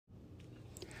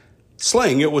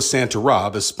Slaying It with Santa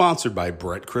Rob is sponsored by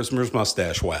Brett Christmas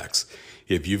Mustache Wax.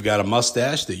 If you've got a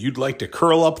mustache that you'd like to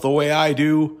curl up the way I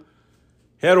do,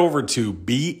 head over to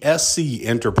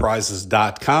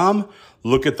bscenterprises.com.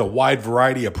 Look at the wide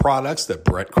variety of products that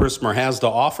Brett Christmas has to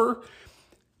offer.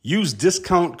 Use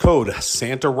discount code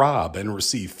SantaRob and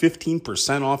receive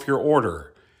 15% off your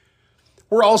order.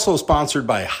 We're also sponsored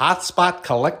by Hotspot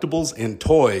Collectibles and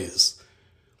Toys.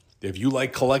 If you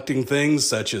like collecting things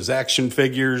such as action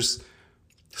figures,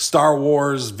 Star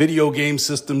Wars, video game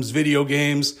systems, video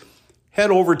games,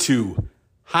 head over to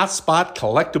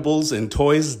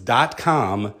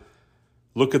hotspotcollectiblesandtoys.com.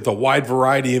 Look at the wide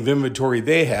variety of inventory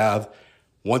they have.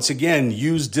 Once again,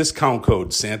 use discount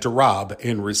code SantaRob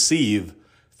and receive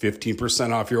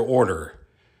 15% off your order.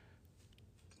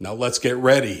 Now let's get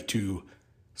ready to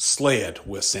slay it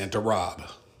with Santa Rob.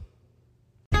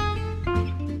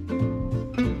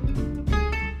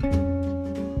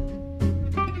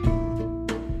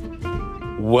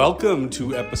 Welcome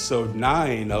to episode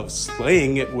 9 of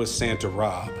Slaying It with Santa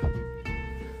Rob.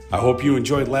 I hope you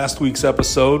enjoyed last week's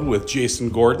episode with Jason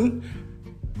Gordon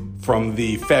from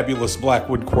the fabulous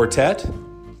Blackwood Quartet.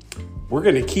 We're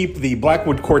going to keep the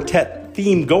Blackwood Quartet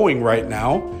theme going right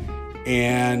now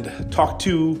and talk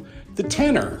to the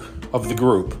tenor of the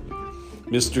group,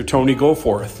 Mr. Tony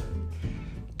Goforth.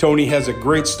 Tony has a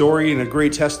great story and a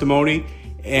great testimony,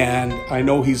 and I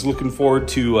know he's looking forward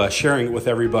to sharing it with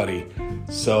everybody.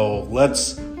 So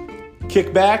let's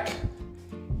kick back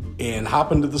and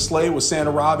hop into the sleigh with Santa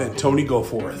Rob and Tony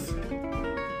Goforth.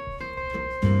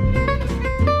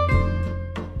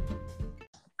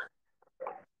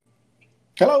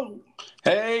 Hello.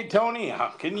 Hey, Tony,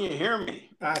 can you hear me?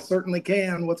 I certainly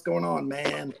can. What's going on,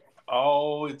 man?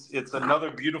 Oh, it's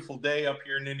another beautiful day up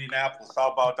here in Indianapolis.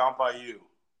 How about down by you?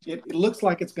 It looks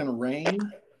like it's going to rain,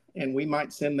 and we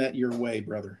might send that your way,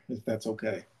 brother, if that's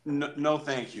okay. No,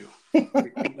 thank you.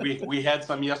 we had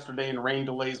some yesterday, and rain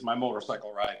delays my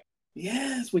motorcycle ride.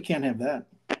 Yes, we can't have that.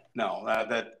 No,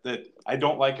 that I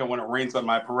don't like it when it rains on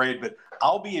my parade. But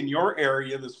I'll be in your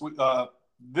area this week.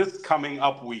 This coming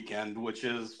up weekend, which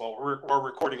is, well, we're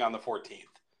recording on the 14th.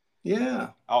 Yeah.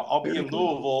 I'll be in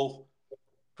Louisville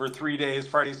for 3 days,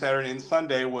 Friday, Saturday, and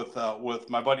Sunday with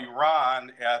my buddy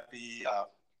Ron at the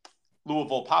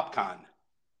Louisville PopCon.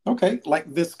 Okay, like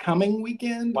this coming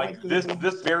weekend? Like this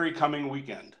very coming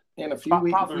weekend. In a few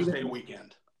weeks. Father's Day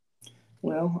weekend.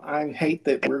 Well, I hate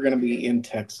that we're going to be in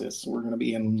Texas. We're going to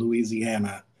be in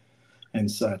Louisiana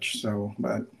and such. So,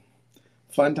 but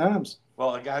fun times.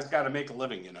 Well, a guy's got to make a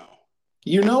living, you know.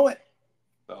 You know it.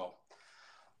 So,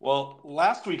 well,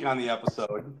 last week on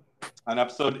episode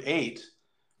 8,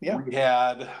 yeah, we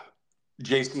had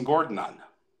Jason Gordon on.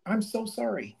 I'm so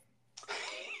sorry.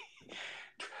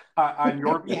 On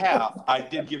your behalf, I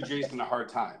did give Jason a hard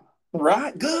time.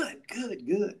 Right. Good.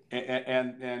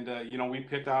 And you know, we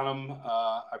picked on him.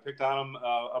 I picked on him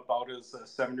about his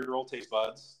 7-year-old taste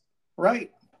buds.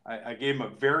 Right. I gave him a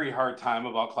very hard time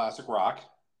about classic rock.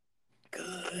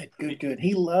 Good.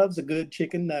 He loves a good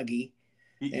chicken nugget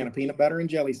and a peanut butter and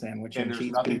jelly sandwich. And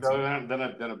there's nothing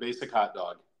better than a basic hot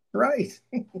dog. Right.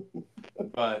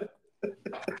 But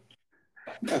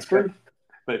that's true.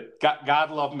 But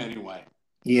God love him anyway.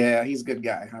 Yeah, he's a good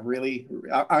guy.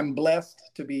 I'm blessed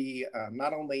to be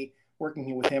not only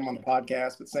working with him on the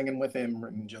podcast, but singing with him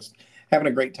and just having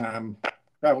a great time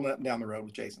traveling up and down the road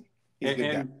with Jason. He's a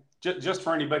good guy. Just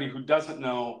for anybody who doesn't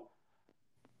know,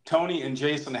 Tony and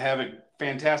Jason have a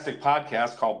fantastic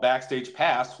podcast called Backstage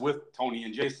Pass with Tony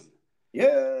and Jason.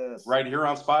 Yes. Right here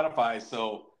on Spotify.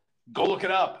 So go look it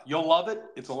up. You'll love it.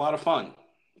 It's a lot of fun.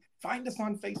 Find us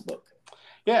on Facebook.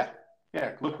 Yeah.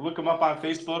 Look them up on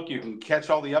Facebook. You can catch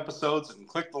all the episodes and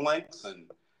click the links. And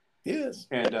yes.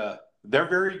 And they're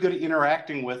very good at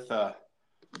interacting with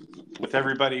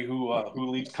everybody who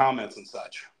leaves comments and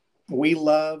such. We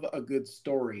love a good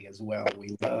story as well.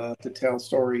 We love to tell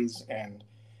stories, and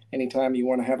anytime you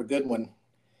want to have a good one,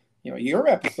 you know, your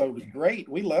episode was great.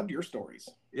 We loved your stories.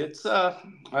 It's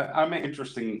I'm an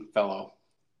interesting fellow.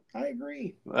 I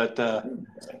agree.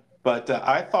 But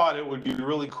I thought it would be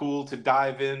really cool to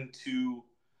dive into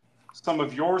some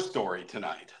of your story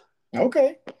tonight.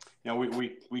 Okay. You know,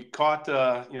 we caught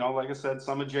you know, like I said,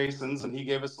 some of Jason's, and he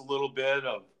gave us a little bit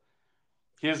of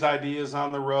his ideas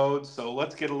on the road. So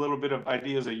let's get a little bit of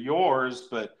ideas of yours,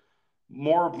 but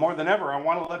more than ever, I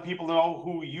want to let people know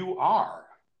who you are.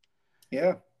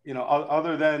 Yeah. You know,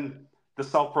 other than the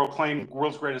self-proclaimed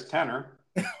world's greatest tenor.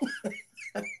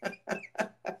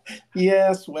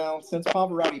 Yes, well, since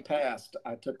Pavarotti passed,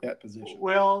 I took that position.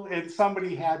 Well,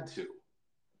 somebody had to.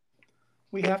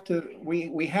 We have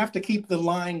to keep the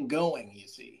line going, you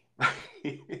see.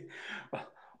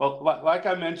 Well, like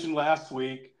I mentioned last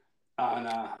week on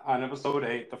episode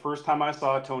 8, the first time I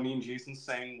saw Tony and Jason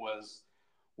sing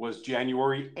was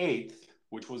January 8th,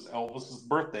 which was Elvis's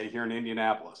birthday here in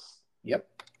Indianapolis. Yep.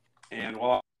 And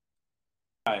while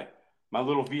my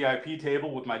little VIP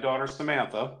table with my daughter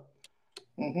Samantha,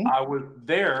 I was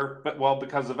there, but well,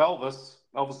 because of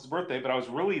Elvis's birthday, but I was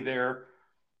really there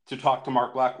to talk to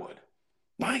Mark Blackwood.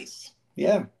 Nice.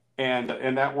 Yeah. And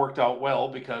that worked out well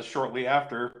because shortly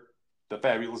after, the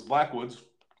fabulous Blackwoods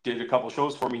did a couple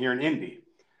shows for me here in Indy.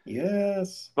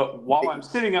 Yes. But while I'm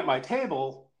sitting at my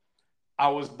table, I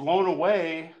was blown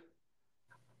away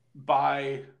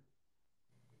by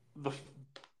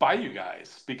you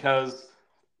guys, because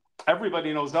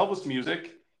everybody knows Elvis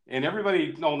music, and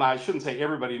I shouldn't say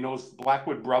everybody knows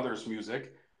Blackwood Brothers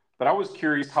music, but I was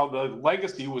curious how the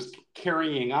legacy was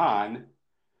carrying on.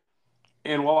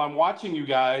 And while I'm watching you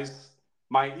guys,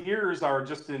 my ears are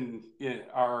just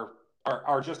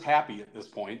are just happy at this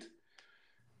point.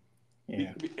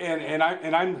 Yeah. And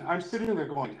I'm sitting there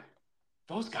going,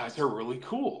 those guys are really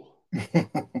cool.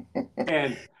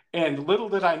 and little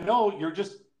did I know, you're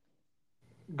just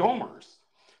Gomers.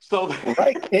 So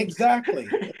right, exactly.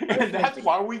 And that's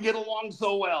why we get along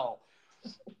so well.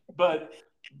 But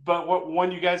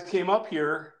when you guys came up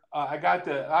here, I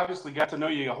obviously got to know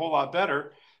you a whole lot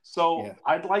better. So yeah.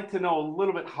 I'd like to know a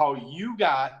little bit how you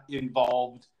got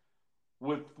involved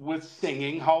with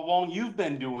singing, how long you've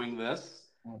been doing this,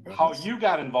 how you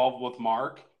got involved with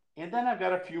Mark, and then I've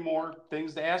got a few more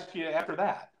things to ask you after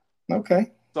that.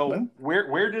 Okay. So well,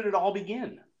 where did it all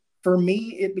begin? For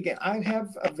me, it began. I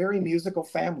have a very musical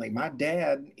family. My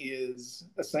dad is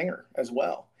a singer as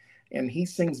well, and he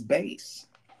sings bass,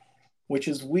 which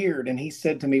is weird. And he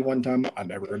said to me one time, "I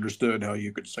never understood how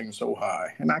you could sing so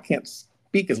high." And I can't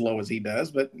speak as low as he does,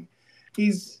 but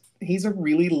he's a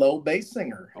really low bass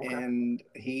singer. Okay. And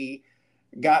he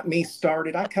got me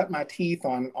started. I cut my teeth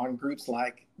on groups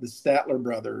like the Statler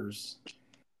Brothers,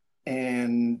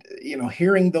 and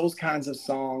hearing those kinds of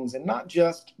songs, and not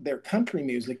just their country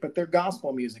music, but their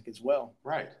gospel music as well.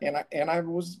 Right. And I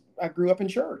grew up in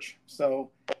church, so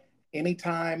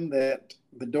anytime that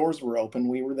the doors were open,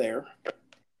 we were there.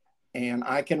 And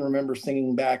I can remember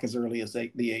singing back as early as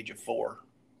the age of 4.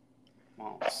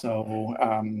 Wow. So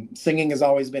singing has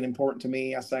always been important to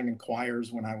me. I sang in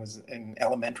choirs when I was in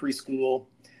elementary school.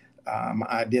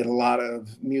 I did a lot of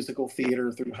musical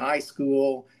theater through high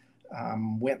school.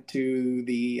 Went to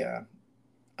the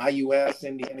IUS,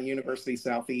 Indiana University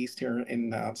Southeast, here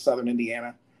in southern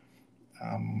Indiana.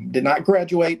 Did not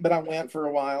graduate, but I went for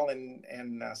a while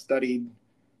and studied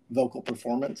vocal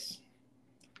performance.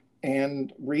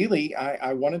 And really,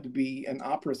 I wanted to be an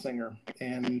opera singer.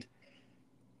 And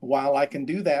while I can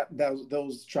do that,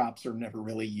 those chops are never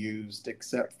really used,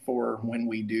 except for when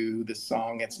we do the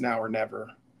song "It's Now or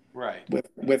Never." Right.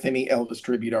 With any Elvis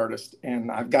tribute artist. And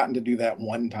I've gotten to do that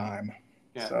one time.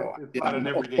 Yeah, so it's not an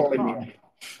everyday thing.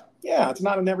 Yeah, it's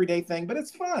not an everyday thing, but it's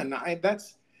fun.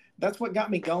 That's what got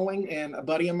me going. And a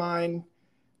buddy of mine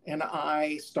and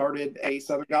I started a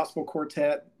Southern Gospel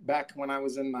Quartet back when I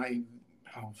was in my,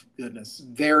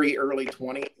 very early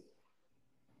 20s,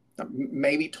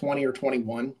 maybe 20 or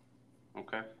 21.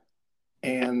 Okay.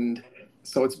 And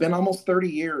so it's been almost 30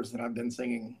 years that I've been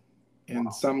singing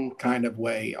in some kind of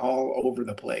way all over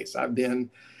the place. I've been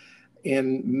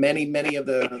in many of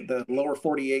the lower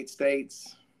 48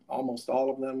 states, almost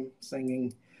all of them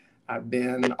singing. I've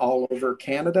been all over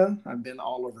Canada. I've been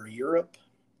all over Europe,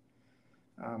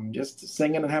 just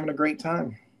singing and having a great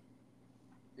time.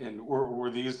 And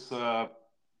were these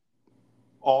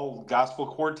all gospel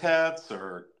quartets,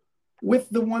 or? With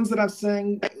the ones that I've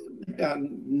sang,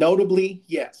 notably,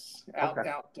 yes. Out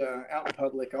in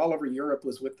public, all over Europe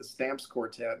was with the Stamps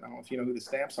Quartet. I don't know if you know who the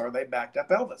Stamps are. They backed up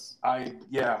Elvis.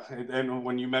 And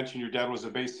when you mentioned your dad was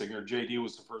a bass singer, JD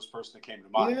was the first person that came to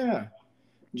mind. Yeah,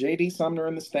 JD Sumner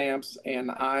and the Stamps, and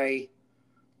I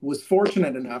was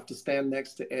fortunate enough to stand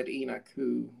next to Ed Enoch,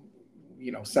 who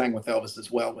sang with Elvis as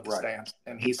well with the Stamps,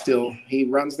 and he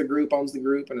runs the group, owns the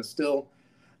group, and is still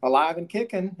alive and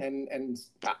kicking. And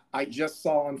I just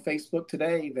saw on Facebook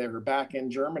today they're back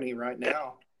in Germany right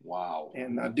now. Wow.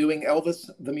 And doing Elvis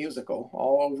the musical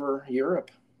all over Europe.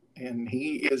 And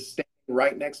he is standing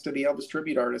right next to the Elvis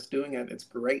tribute artist doing it. It's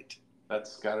great.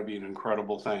 That's got to be an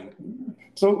incredible thing.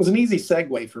 So it was an easy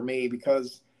segue for me,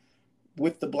 because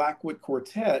with the Blackwood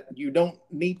Quartet, you don't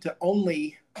need to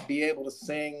only be able to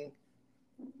sing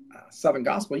Southern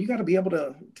gospel. You got to be able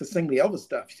to sing the Elvis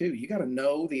stuff too. You got to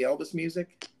know the Elvis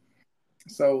music.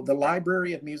 So the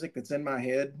library of music that's in my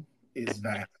head is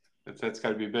vast. That's got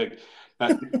to be big.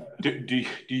 Now, do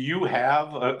you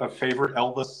have a favorite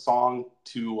Elvis song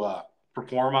to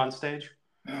perform on stage?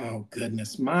 Oh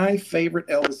goodness, my favorite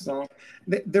Elvis song.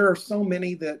 There are so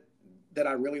many that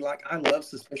I really like. I love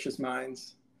 "Suspicious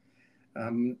Minds,"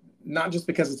 not just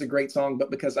because it's a great song,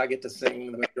 but because I get to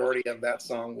sing the majority of that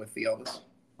song with the Elvis.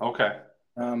 Okay.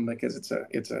 Because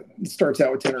it starts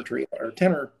out with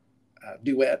tenor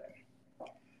duet.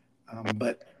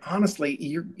 But honestly,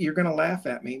 you're gonna laugh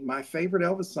at me. My favorite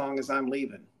Elvis song is "I'm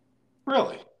Leaving."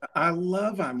 Really? I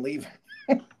love "I'm Leaving."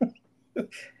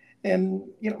 And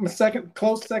my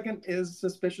close second is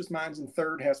 "Suspicious Minds," and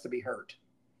third has to be "Hurt."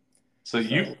 So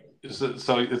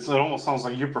it almost sounds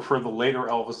like you prefer the later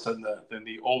Elvis than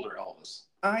the older Elvis.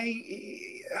 I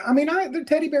mean, the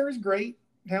Teddy Bear is great.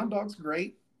 Hound Dog's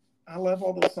great. I love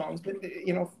all those songs, but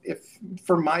if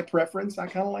for my preference, I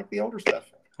kind of like the older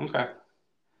stuff. Okay.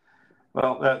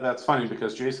 Well, that's funny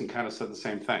because Jason kind of said the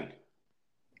same thing.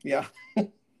 Yeah.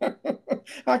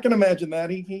 I can imagine that.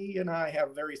 He and I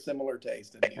have very similar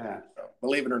taste in music, so,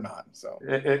 believe it or not. So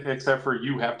except for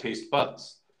you have taste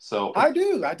buds. So I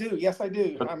do. Yes, I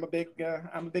do. I'm a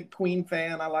big Queen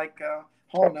fan. I like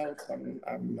Hall Notes.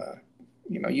 I'm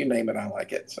you name it, I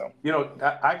like it. So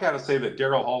I got to say that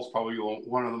Daryl Hall's probably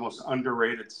one of the most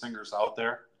underrated singers out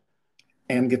there.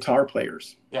 And guitar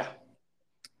players. Yeah.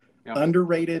 Yep.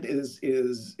 Underrated is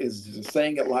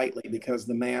saying it lightly, because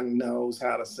the man knows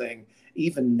how to sing.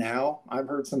 Even now, I've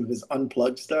heard some of his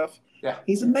unplugged stuff. Yeah.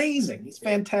 He's amazing. He's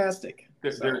fantastic.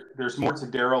 There's more to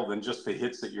Daryl than just the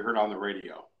hits that you heard on the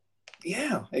radio.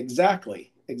 Yeah,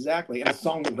 exactly. And a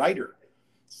songwriter,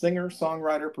 singer,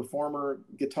 songwriter, performer,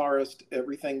 guitarist,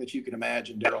 everything that you can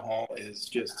imagine. Daryl Hall is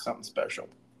just something special.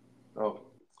 Oh,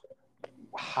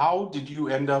 how did you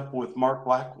end up with Mark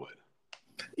Blackwood?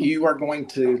 You are going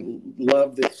to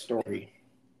love this story.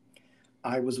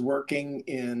 I was working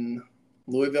in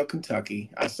Louisville, Kentucky.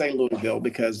 I say Louisville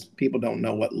because people don't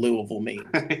know what Louisville means.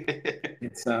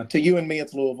 It's to you and me,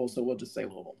 it's Louisville, so we'll just say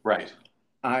Louisville. Right.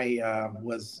 I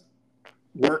was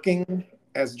working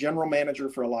as general manager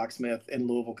for a locksmith in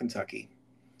Louisville, Kentucky.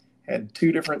 Had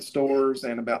 2 different stores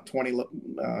and about 20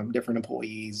 different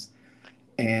employees.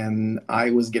 And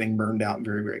I was getting burned out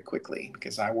very, very quickly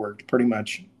because I worked pretty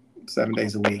much 7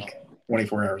 days a week,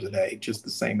 24 hours a day, just the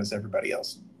same as everybody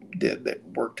else did that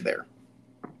worked there.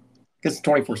 Because it's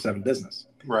 24/7 business.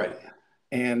 Right.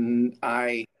 And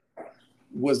I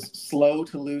was slow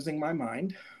to losing my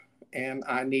mind, and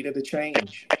I needed a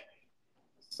change.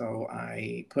 So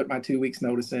I put my 2 weeks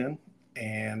notice in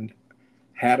and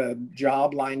had a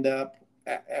job lined up.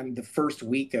 And the first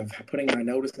week of putting my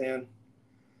notice in,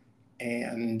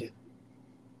 and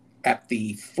at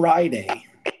the Friday,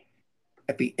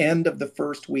 at the end of the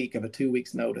first week of a 2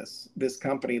 weeks notice, this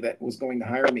company that was going to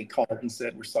hire me called and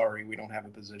said, "We're sorry, we don't have a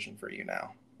position for you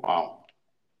now." Wow.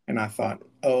 And I thought,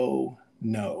 oh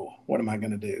no, what am I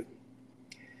going to do?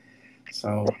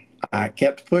 So I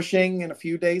kept pushing, and a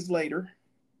few days later,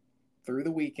 through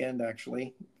the weekend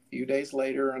actually, a few days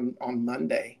later on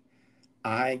Monday,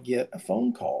 I get a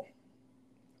phone call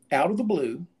out of the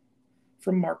blue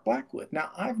from Mark Blackwood.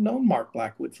 Now, I've known Mark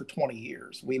Blackwood for 20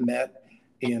 years. We met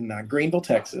in Greenville,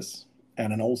 Texas,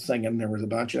 at an old singing. There was a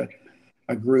bunch of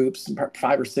groups,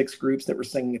 5 or 6 groups that were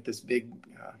singing at this big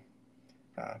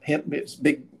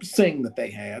big sing that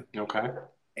they had. Okay.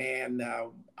 And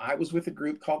I was with a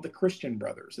group called the Christian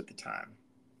Brothers at the time.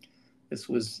 This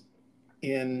was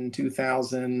in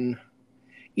 2000,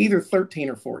 either 13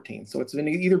 or 14. So it's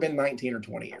either been 19 or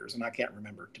 20 years, and I can't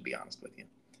remember, to be honest with you.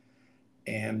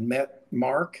 And met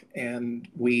Mark, and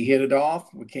we hit it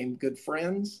off, became good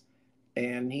friends,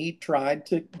 and he tried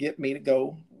to get me to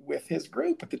go with his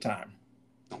group at the time.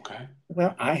 Okay.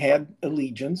 Well, I had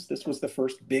Allegiance. This was the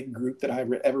first big group that I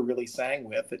ever really sang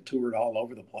with. That toured all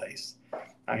over the place.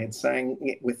 I had sang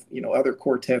with other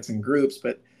quartets and groups,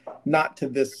 but not to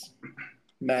this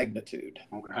magnitude.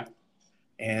 Okay.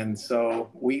 And so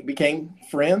we became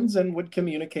friends and would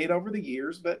communicate over the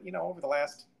years. But over the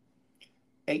last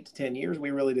 8 to 10 years,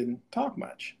 we really didn't talk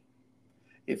much.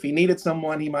 If he needed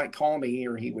someone, he might call me,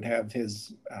 or he would have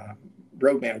his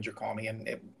road manager call me, and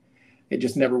it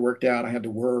just never worked out. I had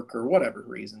to work or whatever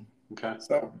reason. Okay.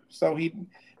 So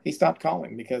he stopped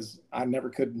calling because I never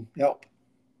could help.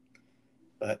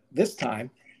 But this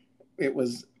time, it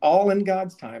was all in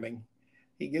God's timing.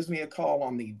 He gives me a call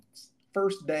on the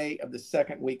first day of the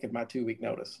second week of my 2 week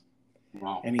notice.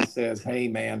 Wow. And he says, "Hey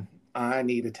man, I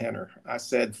need a tenor." I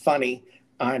said, "Funny,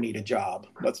 I need a job.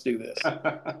 Let's do this."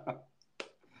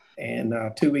 And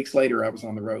 2 weeks later, I was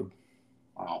on the road.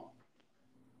 Wow.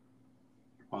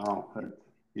 Wow.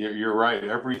 You're right.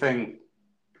 Everything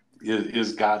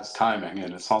is God's timing.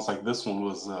 And it sounds like this one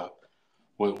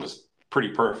was pretty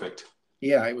perfect.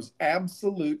 Yeah, it was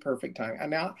absolute perfect time.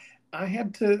 And now I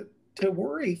had to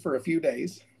worry for a few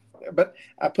days, but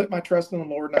I put my trust in the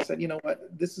Lord and I said, you know what,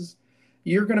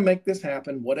 you're going to make this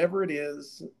happen. Whatever it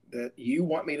is that you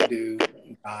want me to do,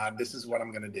 God, this is what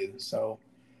I'm going to do. So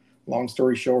long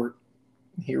story short,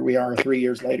 here we are 3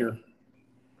 years later,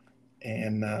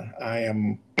 and I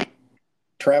am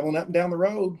traveling up and down the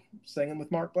road singing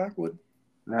with Mark Blackwood.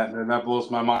 That blows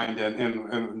my mind.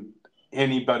 And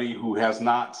anybody who has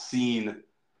not seen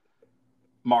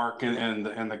Mark and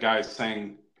the guys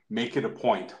sing, make it a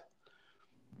point,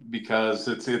 because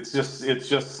it's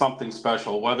just something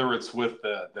special. Whether it's with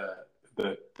the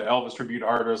Elvis tribute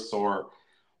artists or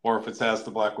if it's as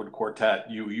the Blackwood Quartet,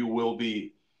 you will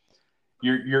be,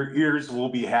 your ears will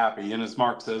be happy. And as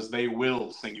Mark says, they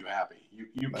will sing you happy.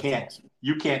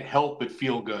 You can't help but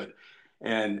feel good.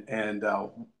 And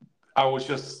I was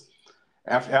just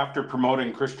after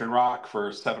promoting Christian rock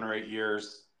for 7 or 8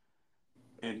 years,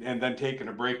 and then taking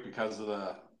a break because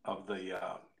of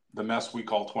the mess we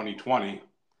call 2020.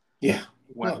 Yeah.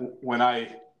 When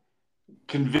I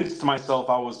convinced myself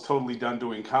I was totally done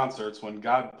doing concerts, when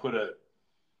God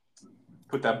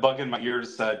put that bug in my ear and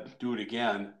said, do it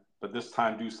again, but this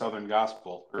time do Southern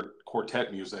gospel or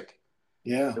quartet music.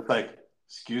 Yeah. It's like,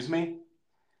 excuse me?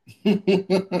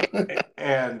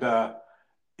 And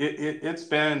it's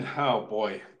been, oh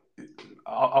boy,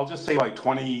 I'll just say like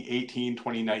 2018,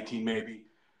 2019 maybe.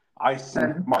 I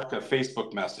sent Mark a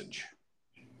Facebook message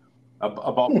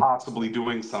about possibly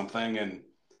doing something,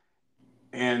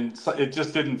 and so it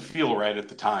just didn't feel right at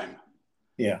the time.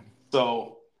 Yeah.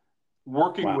 So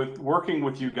working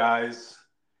with you guys,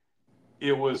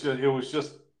 it was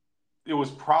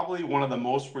probably one of the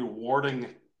most rewarding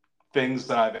things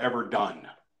that I've ever done.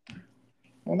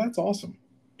 Well, that's awesome.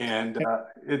 And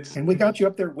and we got you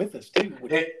up there with us too.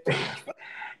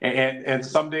 And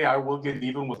someday I will get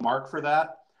even with Mark for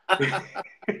that.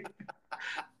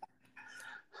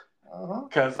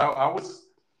 Because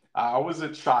I was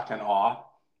in shock and awe.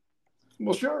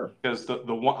 Well, sure. Because the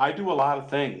one, I do a lot of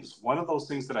things. One of those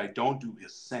things that I don't do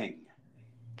is sing.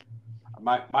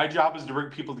 My job is to bring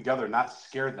people together, not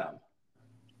scare them.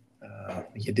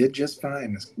 You did just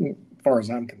fine, as far as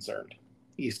I'm concerned.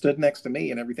 You stood next to me,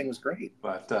 and everything was great.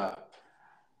 But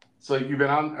so you've been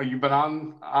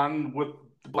on with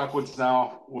the Blackwoods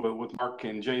now with Mark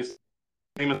and Jason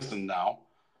Jameson now.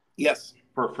 Yes.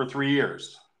 For 3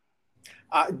 years.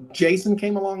 Jason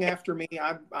came along after me.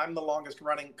 I'm the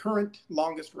current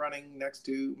longest running next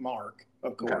to Mark,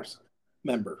 of course,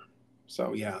 member.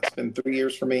 So yeah, it's been 3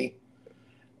 years for me.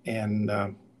 And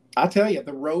I tell you,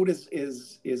 the road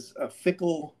is a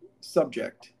fickle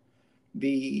subject.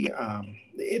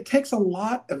 It takes a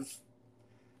lot of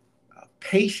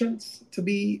patience to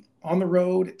be on the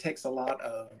road. It takes a lot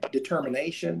of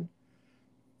determination.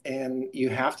 And you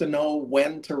have to know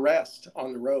when to rest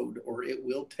on the road, or it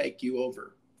will take you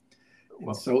over.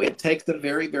 And so it takes a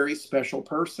very, very special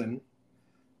person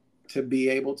to be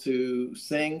able to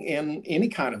sing in any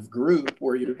kind of group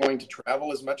where you're going to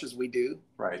travel as much as we do.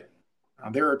 Right.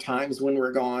 There are times when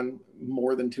we're gone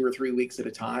more than 2 or 3 weeks at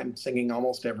a time, singing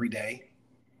almost every day,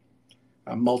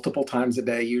 multiple times a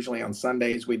day. Usually on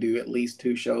Sundays, we do at least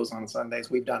 2 shows on Sundays.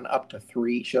 We've done up to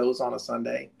 3 shows on a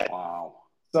Sunday. Wow.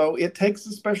 So it takes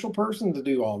a special person to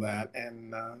do all that.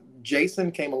 And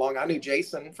Jason came along. I knew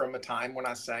Jason from a time when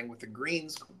I sang with the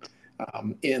Greens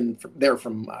from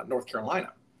North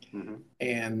Carolina. Mm-hmm.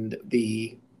 And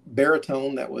the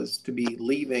baritone that was to be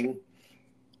leaving,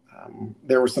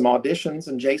 there were some auditions,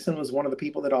 and Jason was one of the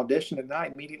people that auditioned, and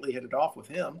I immediately hit it off with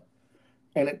him.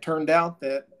 And it turned out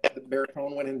that the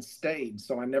baritone went and stayed,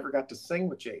 so I never got to sing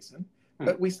with Jason.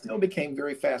 But we still became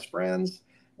very fast friends.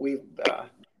 We've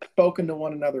spoken to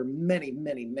one another many,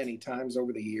 many, many times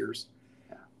over the years.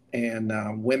 And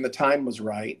when the time was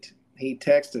right, he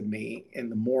texted me in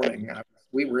the morning.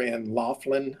 We were in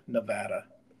Laughlin, Nevada.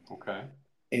 Okay.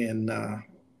 In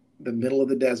the middle of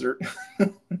the desert.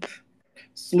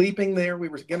 Sleeping there. We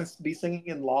were going to be singing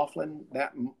in Laughlin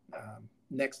that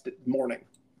next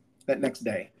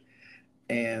day.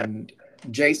 And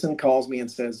Jason calls me and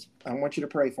says, I want you to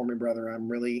pray for me, brother. I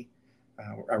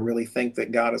really think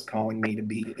that God is calling me to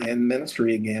be in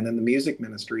ministry again, in the music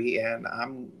ministry, and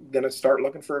I'm going to start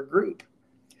looking for a group.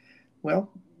 Well,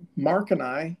 Mark and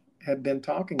I had been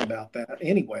talking about that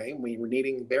anyway. We were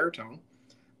needing baritone.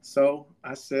 So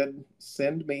I said,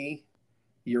 send me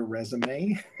your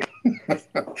resume,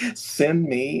 send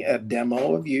me a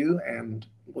demo of you, and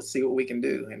we'll see what we can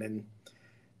do. And then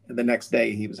the next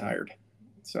day he was hired.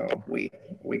 So we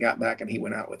got back and he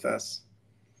went out with us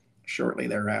shortly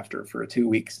thereafter for a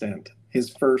 2-week stint. His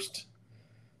first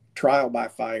trial by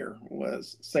fire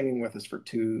was singing with us for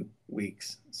 2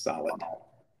 weeks solid.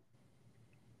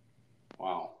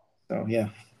 Wow. So yeah.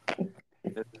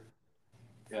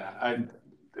 Yeah. I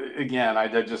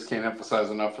just can't emphasize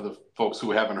enough for the folks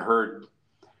who haven't heard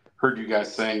you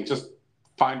guys sing. Just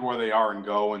find where they are and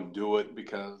go and do it,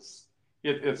 because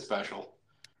it's special.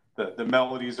 The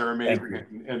melodies are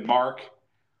amazing, and Mark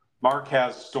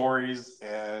has stories,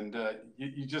 and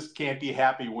you just can't be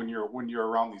happy when you're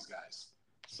around these guys.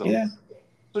 So yeah.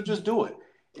 So just do it.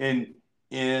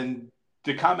 And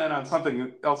to comment on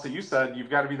something else that you said, you've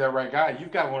got to be that right guy.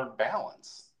 You've got to learn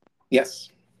balance. Yes.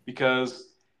 Because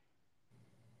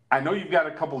I know you've got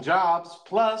a couple jobs,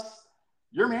 plus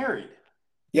you're married.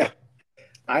 Yeah.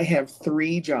 I have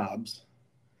 3 jobs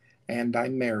and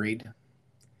I'm married,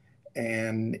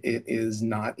 and it is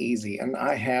not easy. And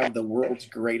I have the world's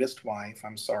greatest wife.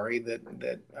 I'm sorry that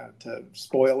to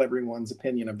spoil everyone's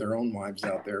opinion of their own wives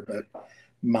out there, but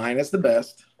mine is the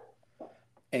best.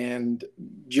 And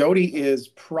Jody is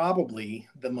probably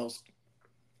the most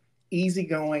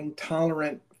easygoing,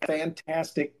 tolerant,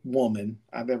 fantastic woman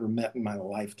I've ever met in my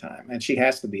lifetime. And she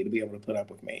has to be able to put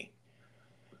up with me.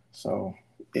 So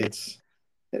it's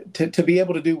to be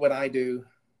able to do what I do,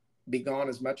 be gone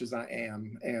as much as I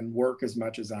am, and work as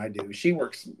much as I do. She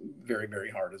works very, very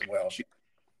hard as well. She's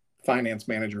finance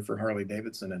manager for Harley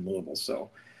Davidson in Louisville.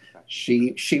 So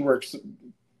she works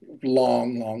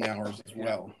long hours as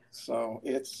well. So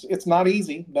it's not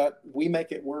easy, but we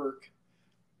make it work.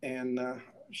 And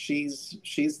she's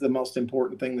the most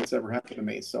important thing that's ever happened to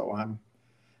me. So I'm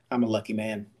a lucky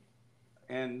man.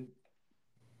 And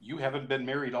you haven't been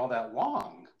married all that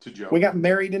long to Joe. We got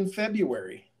married in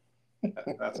February.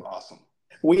 That's awesome.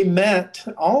 We met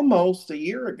almost a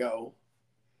year ago,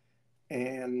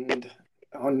 and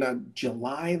on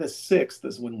July the 6th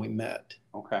is when we met.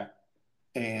 Okay.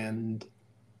 And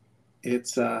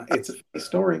it's a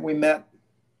story. We met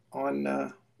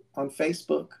on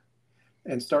Facebook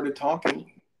and started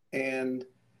talking, and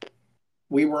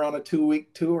we were on a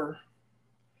 2-week tour,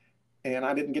 and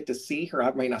I didn't get to see her.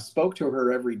 I mean, I spoke to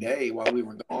her every day while we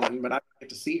were gone, but I didn't get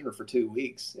to see her for 2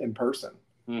 weeks in person.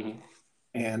 Mm-hmm.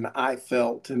 And I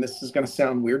felt, and this is going to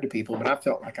sound weird to people, but I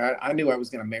felt like I knew I was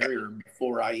going to marry her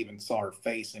before I even saw her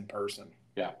face in person.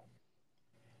 Yeah.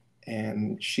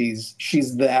 And she's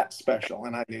that special,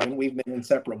 and I do, and we've been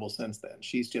inseparable since then.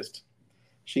 She's just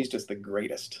the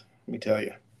greatest. Let me tell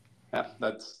you. Yeah,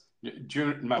 that's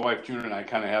June. My wife June and I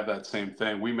kind of have that same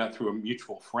thing. We met through a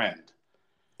mutual friend.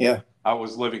 Yeah. I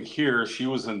was living here. She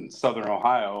was in Southern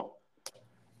Ohio,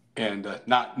 and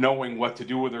not knowing what to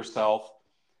do with herself.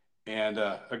 And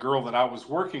a girl that I was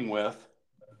working with,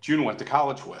 June went to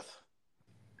college with.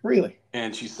 Really?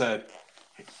 And she said,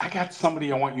 I got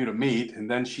somebody I want you to meet. And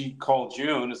then she called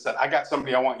June and said, I got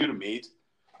somebody I want you to meet.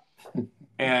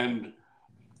 And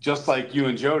just like you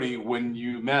and Jody, when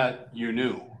you met, you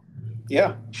knew.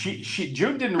 Yeah.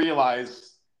 June didn't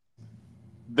realize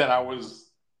that I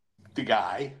was the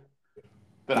guy,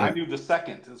 but I knew the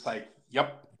second. It's like,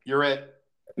 yep, you're it.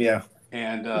 Yeah.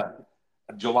 And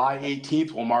July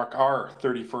 18th will mark our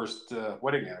 31st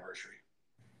wedding anniversary.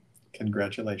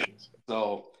 Congratulations.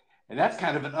 So, and that's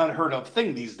kind of an unheard of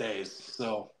thing these days.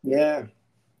 So, yeah,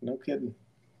 no kidding.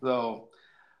 So,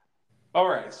 all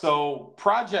right. So,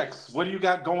 projects, what do you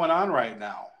got going on right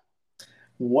now?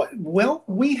 Well,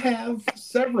 we have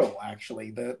several,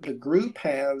 actually. The group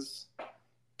has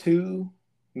 2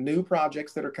 new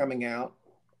projects that are coming out.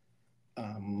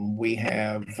 We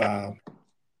have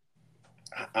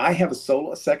I have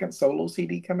a second solo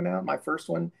CD coming out. My first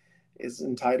one is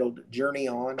entitled Journey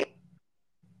On.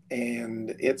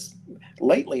 And it's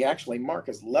lately, actually, Mark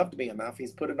has loved me enough.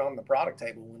 He's put it on the product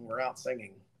table when we're out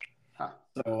singing. Huh.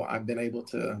 So I've been able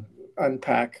to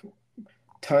unpack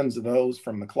tons of those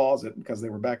from the closet because they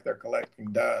were back there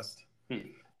collecting dust.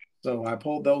 So I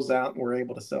pulled those out, and we're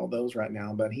able to sell those right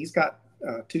now. But he's got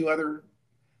 2 other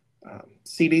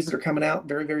CDs that are coming out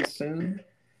very, very soon.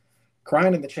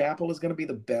 Crying in the Chapel is going to be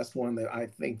the best one that I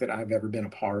think that I've ever been a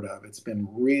part of. It's been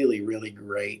really, really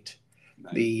great.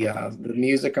 Nice. The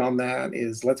music on that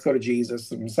is Let's Go to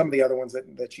Jesus, and some of the other ones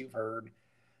that you've heard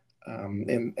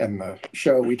in the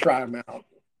show. We try them out,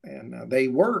 and they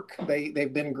work.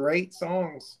 They've been great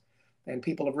songs, and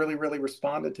people have really, really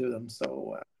responded to them.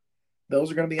 So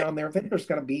those are going to be on there. I think there's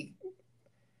going to be,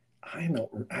 I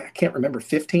can't remember,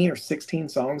 15 or 16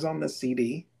 songs on this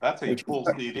CD. That's a full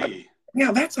CD.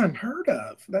 Yeah, that's unheard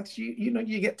of. That's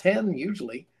you get 10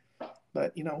 usually,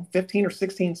 but 15 or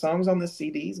 16 songs on this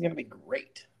CD is going to be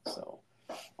great. So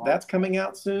that's coming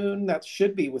out soon. That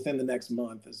should be within the next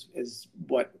month is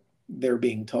what they're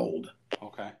being told.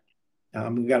 Okay.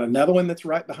 We've got another one that's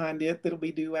right behind it that'll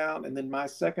be due out. And then my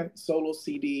second solo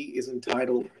CD is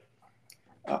entitled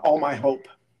All My Hope.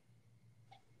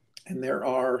 And there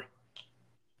are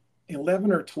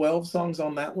 11 or 12 songs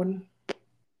on that one.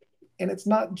 And it's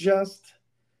not just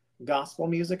gospel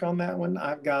music on that one.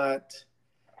 I've got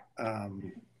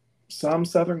some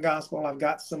Southern gospel. I've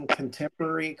got some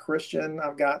contemporary Christian.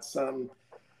 I've got some,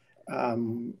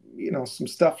 some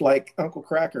stuff like Uncle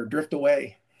Cracker, Drift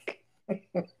Away.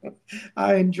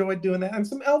 I enjoyed doing that, and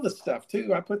some Elvis stuff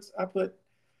too. I put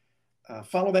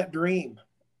Follow That Dream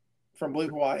from Blue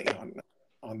Hawaii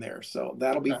on there, so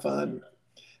that'll be fun.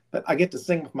 But I get to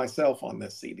sing with myself on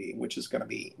this CD, which is going to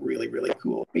be really, really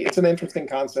cool. It's an interesting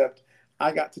concept.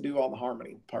 I got to do all the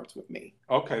harmony parts with me.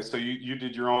 Okay, so you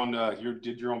did your own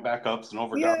backups and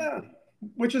overdubs. Yeah,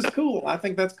 which is cool. I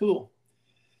think that's cool.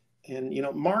 And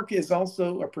Mark is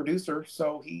also a producer,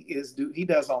 so he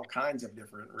does all kinds of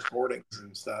different recordings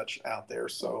and such out there.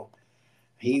 So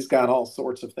he's got all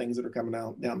sorts of things that are coming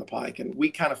out down the pike, and we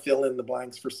kind of fill in the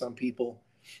blanks for some people.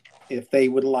 If they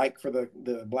would like for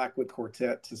the Blackwood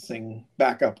Quartet to sing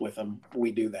backup with them,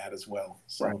 we do that as well.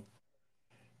 So, right.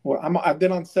 Well, I've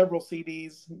been on several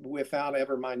CDs without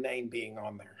ever my name being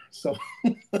on there. So,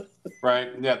 right,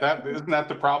 yeah, isn't that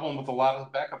the problem with a lot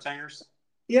of backup singers?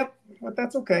 Yep, but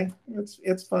that's okay.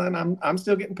 It's fun. I'm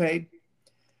still getting paid,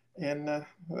 and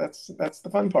that's the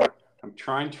fun part. I'm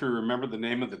trying to remember the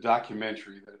name of the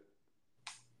documentary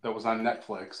that was on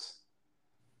Netflix.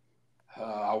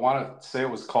 I want to say it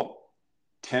was called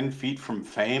 10 Feet from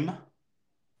Fame.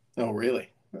 Oh, really?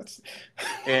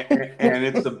 and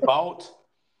it's about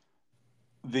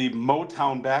the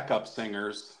Motown backup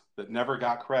singers that never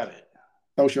got credit.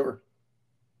 Oh, sure.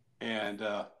 And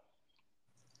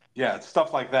yeah, it's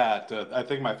stuff like that. I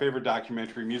think my favorite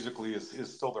documentary musically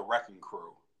is still The Wrecking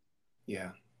Crew.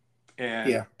 Yeah.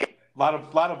 And a lot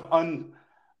of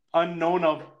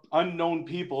unknown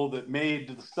people that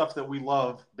made the stuff that we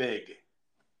love big.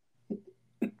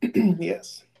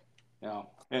 Yes. Yeah.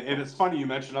 And it's funny you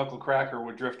mentioned Uncle Cracker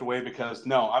would Drift Away because,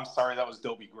 no, I'm sorry, that was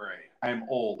Dobie Gray. I'm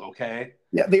old, okay?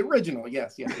 Yeah, the original,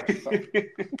 yes.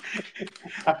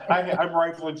 I'm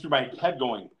rifling through my head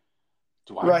going,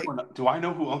 do I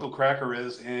know who Uncle Cracker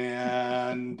is,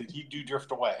 and did he do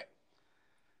Drift Away?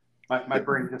 My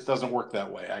brain just doesn't work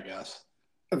that way, I guess.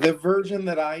 The version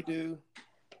that I do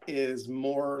is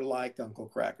more like Uncle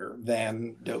Cracker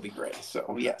than Dobie Gray.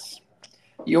 So, yes,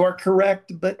 you are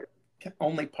correct, but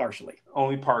only partially.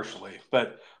 Only partially,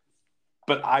 but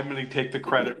I'm going to take the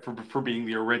credit for being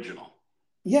the original.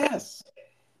 Yes,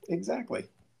 exactly.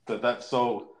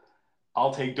 So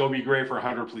I'll take Dobie Gray for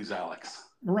 100, please, Alex.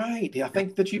 Right. I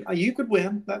think that you could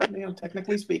win. That,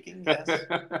 technically speaking, yes.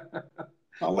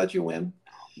 I'll let you win.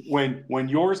 When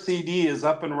your CD is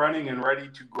up and running and ready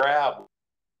to grab,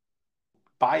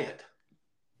 buy it.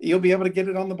 You'll be able to get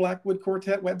it on the Blackwood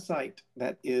Quartet website.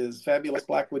 That is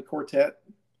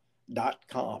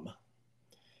fabulousblackwoodquartet.com.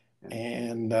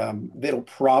 And it'll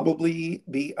probably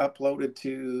be uploaded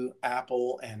to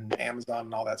Apple and Amazon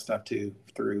and all that stuff too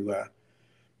through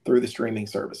the streaming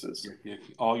services.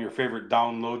 All your favorite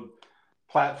download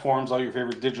platforms, all your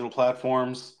favorite digital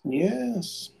platforms.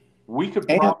 Yes. We could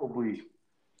probably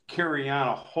carry on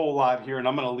a whole lot here, and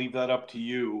I'm going to leave that up to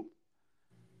you.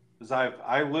 Because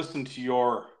I listened to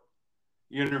your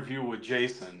interview with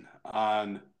Jason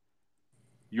on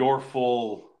your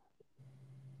full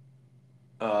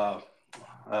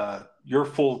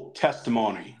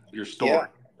testimony, your story.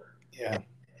 Yeah.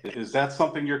 Is that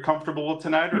something you're comfortable with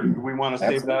tonight, or do we want to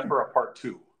save that for a part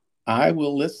 2? I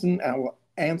will listen. I will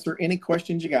answer any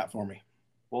questions you got for me.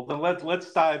 Well, then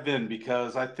let's dive in,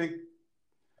 because I think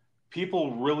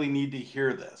people really need to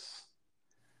hear this.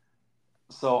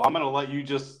 So I'm going to let you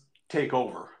just take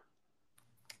over.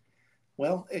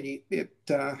 Well, it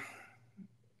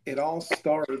all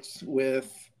starts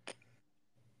with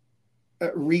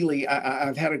really,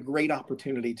 I've had a great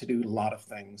opportunity to do a lot of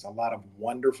things, a lot of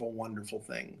wonderful, wonderful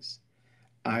things.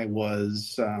 I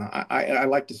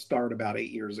like to start about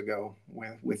 8 years ago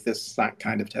with this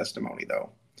kind of testimony,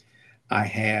 though. I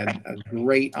had a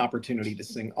great opportunity to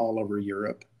sing all over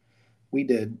Europe. We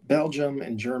did Belgium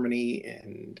and Germany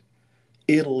and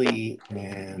Italy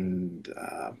and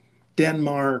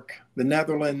Denmark, the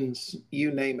Netherlands,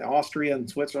 you name it, Austria and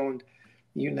Switzerland,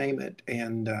 you name it.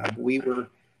 And we were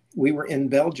in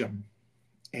Belgium.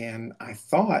 And I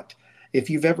thought, if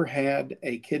you've ever had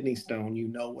a kidney stone, you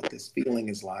know what this feeling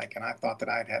is like. And I thought that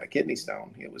I'd had a kidney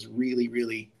stone. It was really,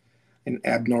 really an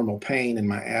abnormal pain in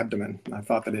my abdomen. I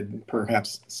thought that it had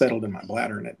perhaps settled in my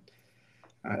bladder, and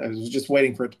I was just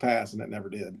waiting for it to pass, and it never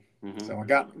did. Mm-hmm. So I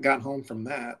got home from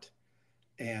that,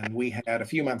 and we had a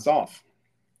few months off.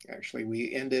 Actually,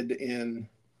 we ended in,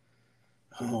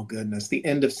 oh goodness, the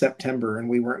end of September, and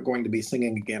we weren't going to be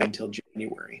singing again until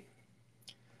January.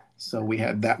 So we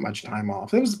had that much time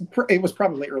off. It was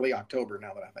probably early October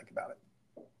now that I think about it.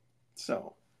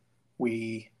 So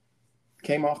we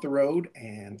came off the road,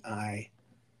 and I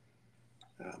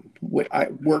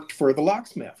worked for the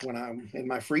locksmith when I'm in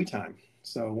my free time.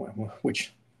 So,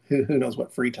 which who knows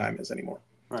what free time is anymore?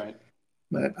 Right.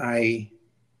 But I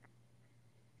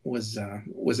was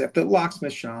at the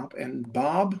locksmith shop, and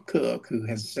Bob Cook, who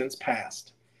has since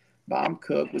passed, Bob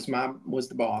Cook was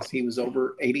the boss. He was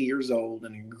over 80 years old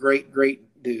and a great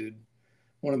dude,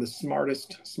 one of the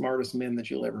smartest men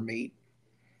that you'll ever meet.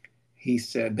 He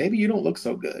said, "Baby, you don't look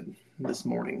so good this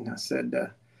morning." I said,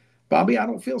 "Bobby, I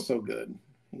don't feel so good."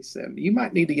 He said, "You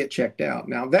might need to get checked out."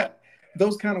 Now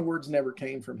those kind of words never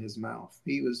came from his mouth.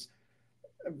 He was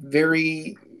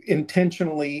very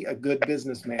intentionally a good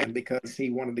businessman because he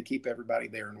wanted to keep everybody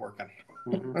there and working.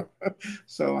 Mm-hmm.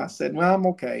 So I said, "Well, I'm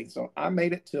okay." So I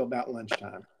made it till about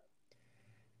lunchtime,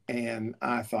 and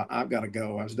I thought, I've got to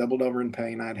go. I was doubled over in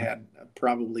pain. I'd had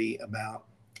probably about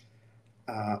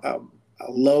a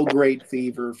low-grade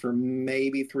fever for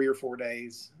maybe 3 or 4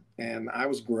 days, and I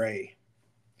was gray,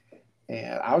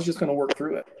 and I was just going to work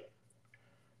through it.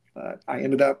 But I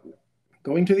ended up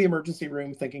going to the emergency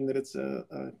room thinking that it's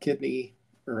a kidney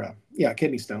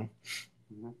kidney stone.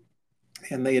 Mm-hmm.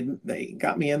 And they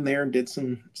got me in there and did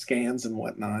some scans and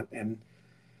whatnot. And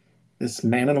this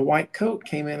man in a white coat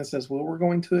came in and says, "Well, we're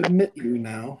going to admit you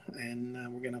now, and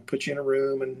we're going to put you in a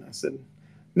room." And I said,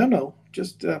 No,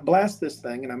 just blast this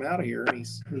thing and I'm out of here. And he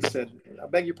said, "I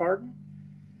beg your pardon?"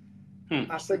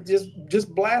 I said,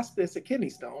 just blast this, a kidney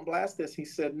stone, blast this. He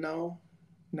said, no.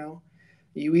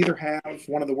 You either have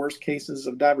one of the worst cases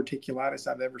of diverticulitis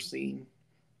I've ever seen,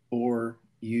 or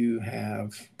you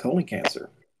have colon cancer.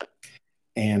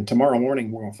 And tomorrow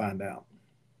morning, we're going to find out.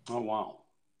 Oh, wow.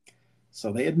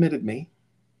 So they admitted me.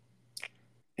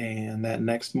 And that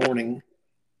next morning,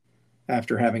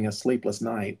 after having a sleepless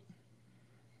night,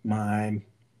 my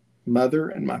mother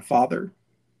and my father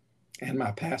and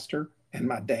my pastor and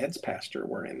my dad's pastor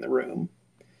were in the room.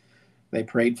 They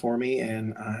prayed for me,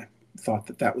 and I thought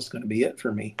that was going to be it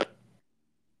for me.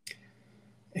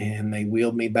 And they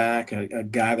wheeled me back. A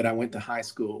guy that I went to high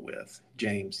school with,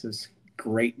 James, this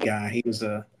great guy. He was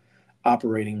a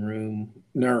operating room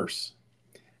nurse,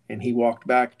 and he walked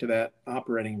back to that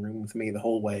operating room with me the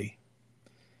whole way.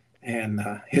 And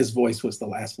his voice was the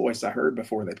last voice I heard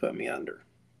before they put me under.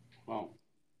 Wow.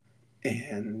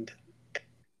 And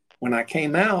when I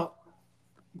came out,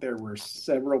 there were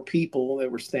several people that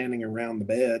were standing around the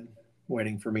bed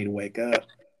waiting for me to wake up.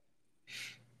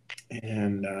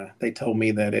 And they told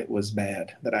me that it was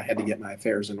bad, that I had to get my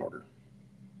affairs in order.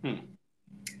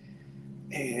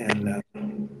 And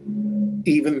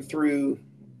even through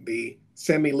the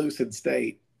semi-lucid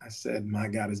state, I said, my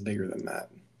God is bigger than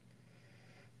that.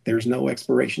 There's no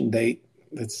expiration date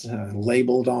that's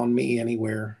labeled on me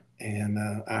anywhere. And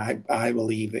I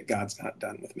believe that God's not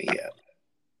done with me yet.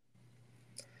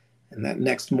 And that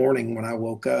next morning when I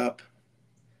woke up,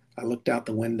 I looked out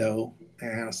the window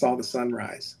and I saw the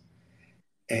sunrise.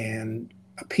 And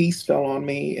a peace fell on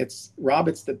me. It's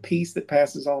the peace that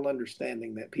passes all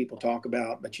understanding that people talk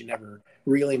about, but you never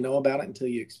really know about it until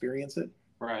you experience it.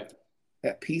 Right.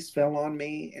 That peace fell on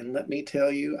me. And let me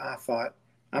tell you, I thought,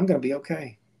 I'm going to be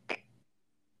okay.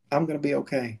 I'm going to be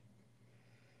okay.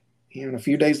 And a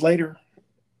few days later,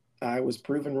 I was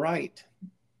proven right.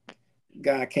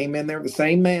 Guy came in there, the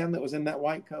same man that was in that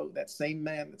white coat, that same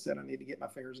man that said, I need to get my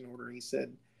affairs in order. He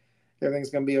said, everything's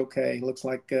going to be okay. Looks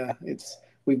like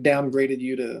we've downgraded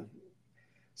you to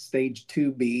stage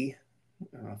 2B.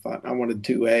 I thought I wanted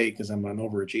 2A because I'm an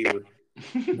overachiever.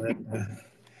 But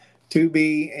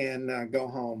 2B and go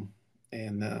home.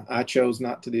 And I chose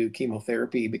not to do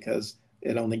chemotherapy because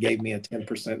it only gave me a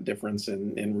 10% difference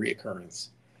in reoccurrence.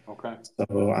 Okay.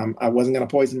 So I wasn't going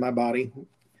to poison my body.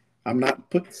 I'm not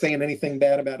saying anything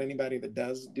bad about anybody that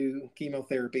does do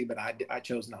chemotherapy, but I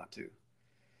chose not to.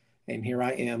 And here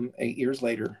I am 8 years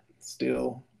later,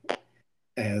 still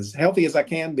as healthy as I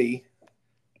can be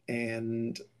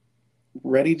and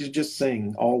ready to just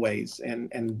sing always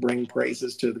and bring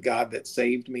praises to the God that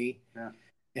saved me. Yeah.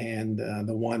 And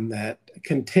the one that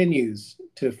continues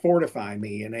to fortify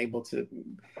me and able to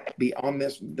be on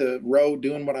the road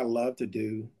doing what I love to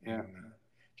do. Yeah. And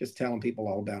just telling people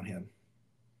all about him.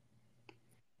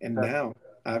 And now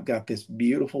I've got this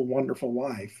beautiful, wonderful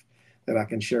wife that I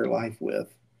can share life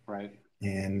with. Right.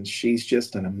 And she's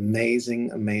just an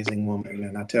amazing, amazing woman.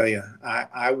 And I tell you,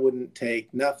 I wouldn't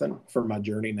take nothing for my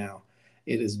journey now.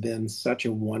 It has been such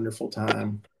a wonderful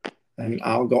time. And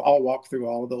I'll walk through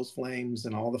all of those flames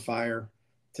and all the fire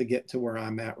to get to where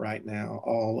I'm at right now,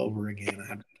 all over again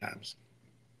 100 times.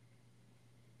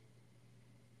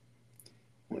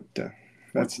 But,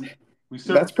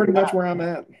 that's pretty much where I'm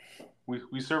at.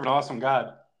 We serve an awesome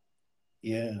God.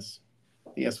 Yes.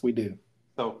 Yes, we do.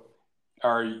 So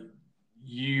are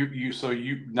you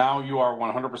now you are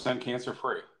 100% cancer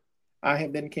free? I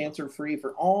have been cancer free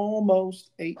for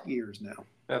almost 8 years now.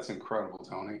 That's incredible,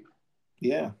 Tony.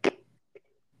 Yeah.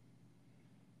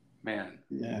 Man.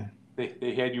 Yeah.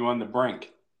 They had you on the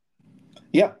brink.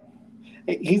 Yeah.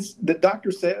 The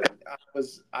doctor said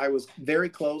I was very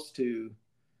close to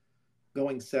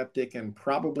going septic, and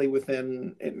probably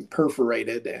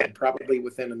perforated, and probably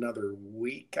within another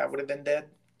week I would have been dead.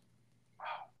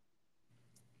 Wow.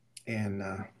 And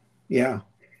yeah.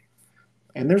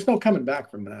 And there's no coming back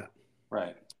from that.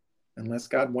 Right. Unless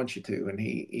God wants you to.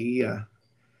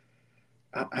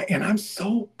 And I'm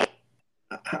so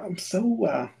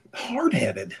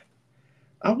hard-headed.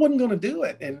 I wasn't going to do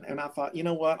it. And I thought, you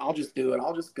know what? I'll just do it.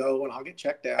 I'll just go and I'll get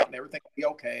checked out and everything will be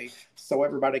okay, so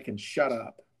everybody can shut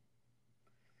up.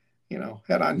 You know,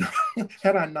 had I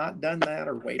not done that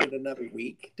or waited another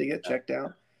week to get checked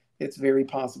out, it's very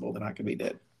possible that I could be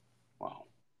dead. Wow.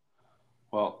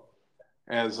 Well,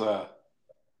 as a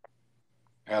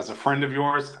friend of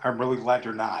yours, I'm really glad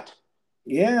you're not.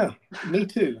 Yeah, me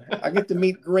too. I get to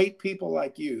meet great people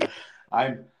like you.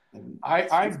 I'm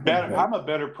a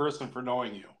better person for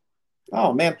knowing you.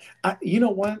 Oh man, you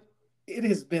know what? It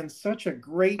has been such a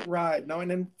great ride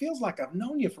knowing, and it feels like I've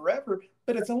known you forever,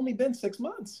 but it's only been 6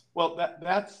 months. Well,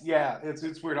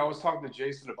 it's weird. I was talking to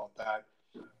Jason about that.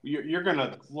 You're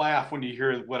gonna laugh when you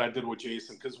hear what I did with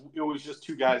Jason, because it was just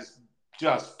two guys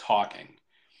just talking,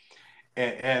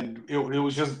 and it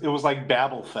was like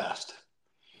Babel Fest.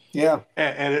 Yeah,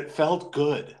 and it felt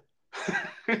good.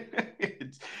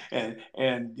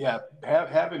 and yeah,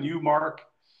 having you, Mark,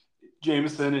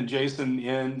 Jameson, and Jason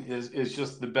in is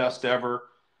just the best ever.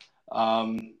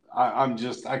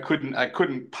 I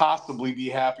couldn't possibly be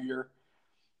happier,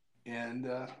 and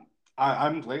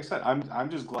I'm like I said, I'm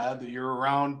just glad that you're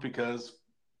around, because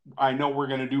I know we're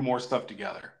going to do more stuff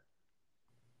together.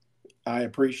 I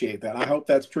appreciate that. I hope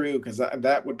that's true, because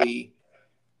that would be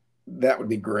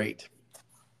great.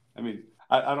 I mean,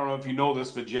 I don't know if you know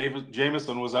this, but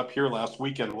Jameson was up here last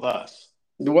weekend with us.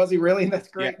 Was he really? That's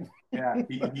great. Yeah.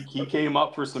 He came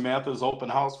up for Samantha's open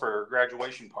house for her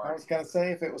graduation party. I was going to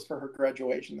say, if it was for her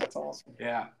graduation, that's awesome.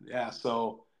 Yeah.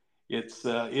 So it's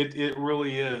it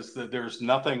really is that there's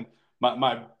nothing.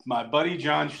 My buddy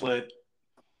John Schlitt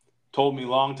told me a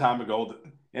long time ago that,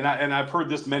 and I've heard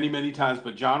this many times,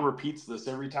 but John repeats this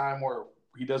every time where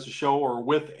he does a show or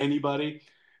with anybody.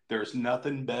 There's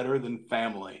nothing better than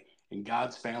family, and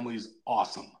God's family is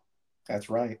awesome. That's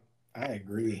right. I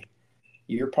agree.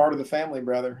 You're part of the family,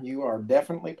 brother. You are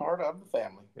definitely part of the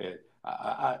family. And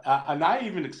I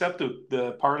even accept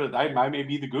the part of I may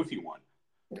be the goofy one.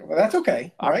 Well, that's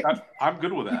okay, right? I'm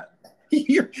good with that.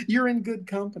 You're in good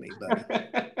company, buddy.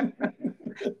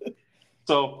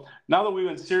 So now that we've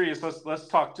been serious, let's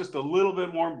talk just a little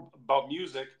bit more about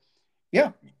music.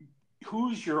 Yeah.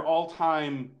 Who's your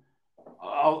all-time?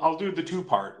 I'll do the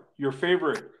two-part. Your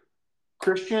favorite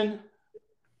Christian,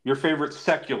 your favorite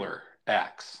secular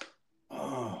acts.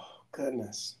 Oh,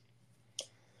 goodness.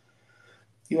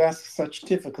 You ask such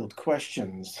difficult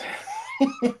questions.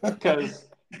 Because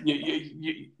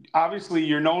you obviously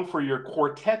you're known for your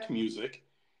quartet music.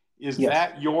 Is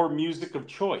that your music of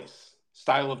choice,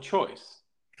 style of choice?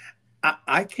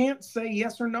 I can't say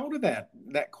yes or no to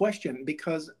that question,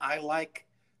 because I like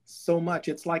so much.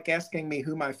 It's like asking me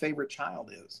who my favorite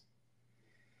child is.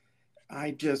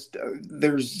 I just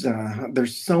there's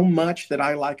so much that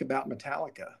I like about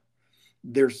Metallica.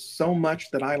 There's so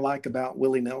much that I like about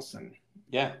Willie Nelson.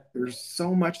 Yeah. There's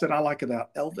so much that I like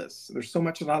about Elvis. There's so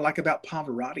much that I like about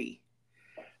Pavarotti.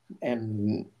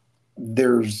 And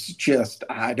there's just,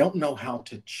 I don't know how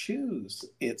to choose.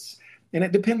 And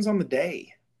it depends on the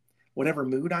day. Whatever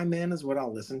mood I'm in is what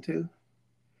I'll listen to.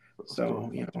 So,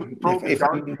 you know, if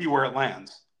I see where it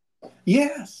lands.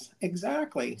 Yes,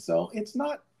 exactly. So it's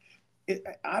not,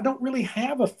 I don't really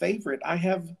have a favorite. I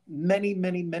have many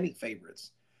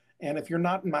favorites. And if you're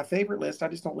not in my favorite list, I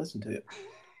just don't listen to it.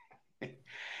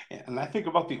 And I think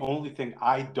about the only thing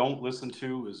I don't listen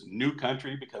to is new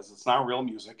country, because it's not real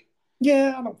music.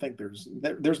 Yeah, I don't think there's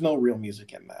no real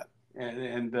music in that.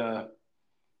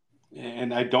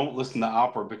 And I don't listen to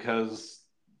opera because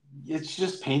it's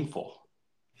just painful.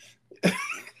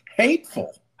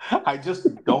 Hateful. I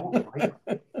just don't like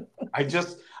it.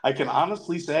 I can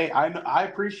honestly say I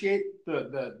appreciate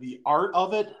the art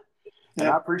of it, and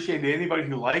I appreciate anybody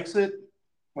who likes it.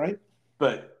 Right.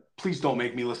 But please don't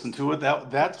make me listen to it.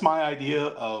 That's my idea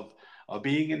of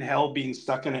being in hell, being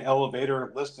stuck in an elevator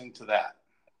and listening to that.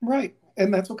 Right.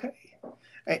 And that's okay.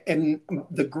 And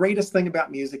the greatest thing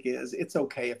about music is it's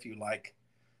okay if you like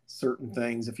certain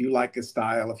things, if you like a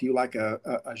style, if you like a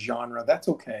genre, that's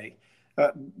okay.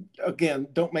 Again,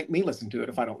 don't make me listen to it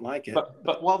if I don't like it.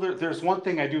 But well, there's one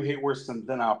thing I do hate worse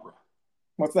than opera.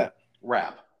 What's that?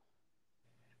 Rap.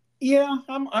 Yeah,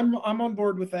 I'm on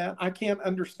board with that. I can't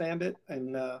understand it,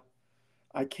 and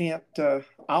I can't.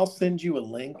 I'll send you a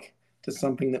link to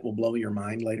something that will blow your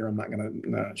mind later. I'm not going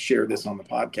to share this on the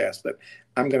podcast, but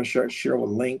I'm going to share a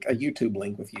link, a YouTube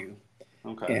link with you,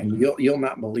 okay, and you'll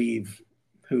not believe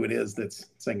who it is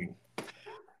that's singing.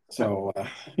 So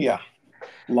yeah,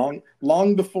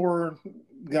 long before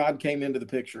God came into the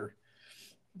picture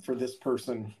for this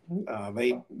person,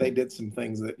 they did some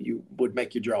things that you would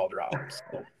make your jaw drop.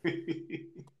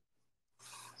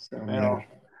 So yeah.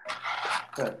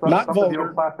 Not some vulgar, of the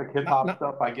old classic hip hop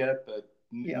stuff I get, but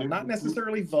not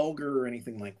necessarily vulgar or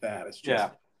anything like that. It's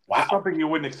just wow, something I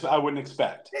wouldn't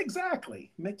expect.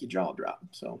 Exactly, make your jaw drop.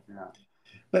 So yeah.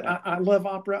 But I love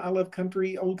opera. I love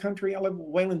country, old country. I love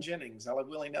Waylon Jennings. I love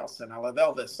Willie Nelson. I love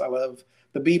Elvis. I love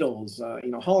the Beatles.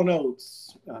 Hall &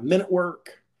 Oates, Men at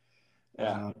Work.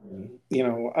 Yeah.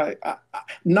 I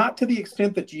not to the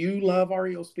extent that you love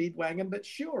REO Speedwagon, but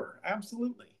sure,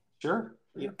 absolutely. Sure.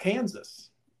 Kansas.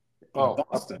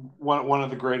 Boston. One of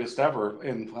the greatest ever,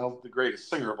 and the greatest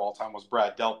singer of all time was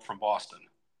Brad Delp from Boston.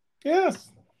 Yes.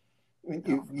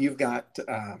 You've got,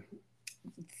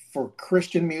 for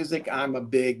Christian music, I'm a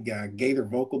big Gaither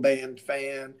Vocal Band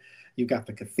fan. You've got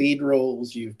the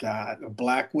Cathedrals. You've got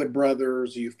Blackwood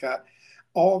Brothers. You've got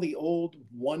all the old,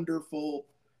 wonderful,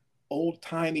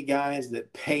 old-timey guys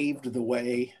that paved the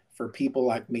way for people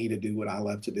like me to do what I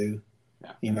love to do.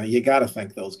 Yeah. You got to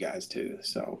thank those guys too.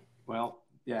 So. Well,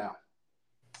 yeah.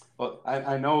 Well,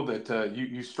 I know that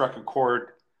you struck a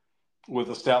chord with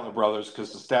the Statler brothers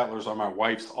because the Statlers are my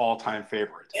wife's all-time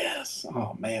favorite. Yes.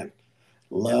 Oh man,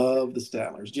 love the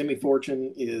Statlers. Jimmy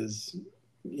Fortune is,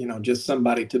 just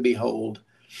somebody to behold,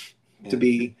 to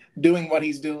be doing what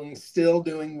he's doing, still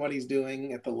doing what he's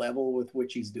doing at the level with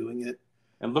which he's doing it.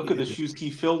 And look at the shoes he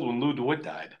filled when Lou DeWitt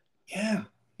died. Yeah.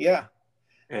 Yeah.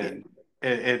 And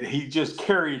he just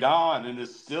carried on and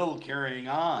is still carrying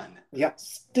on. Yeah,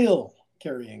 still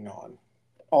carrying on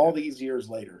all these years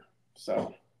later.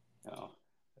 So,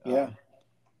 yeah.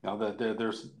 Now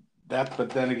there's that, but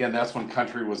then again, that's when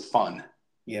country was fun.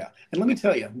 Yeah. And let me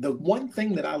tell you, the one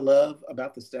thing that I love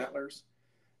about the Statlers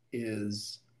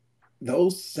is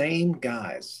those same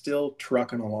guys still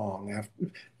trucking along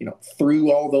after,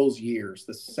 through all those years,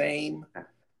 the same,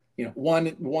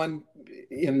 one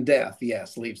in death,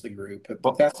 yes, leaves the group,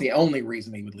 but that's the only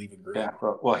reason he would leave a group. Yeah.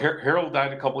 Well, Harold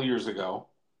died a couple of years ago.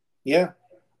 Yeah.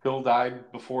 Phil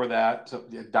died before that. So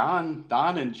Don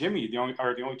and Jimmy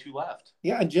are the only two left.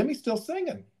 Yeah, and Jimmy's still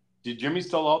singing. Jimmy's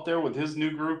still out there with his new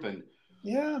group, and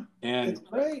it's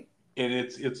great. And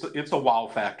it's a wow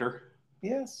factor.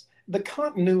 Yes, the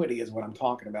continuity is what I'm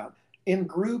talking about. In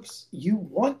groups, you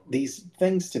want these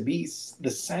things to be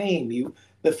the same.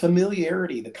 The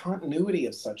familiarity, the continuity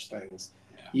of such things.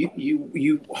 Yeah.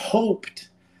 You hoped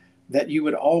that you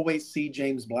would always see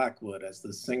James Blackwood as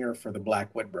the singer for the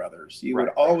Blackwood Brothers. You would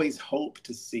always hope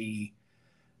to see,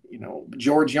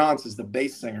 George Yonts as the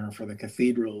bass singer for the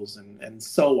Cathedrals and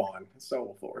so on and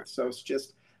so forth. So it's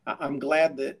just, I'm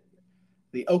glad that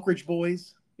the Oak Ridge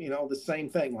Boys, the same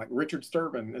thing, like Richard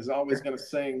Sturban is always going to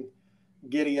sing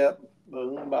Giddy Up,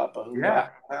 boom, bop, boom,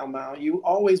 bop, pow, pow. You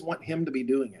always want him to be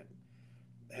doing it.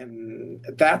 And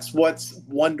that's what's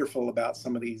wonderful about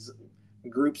some of these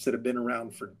groups that have been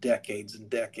around for decades and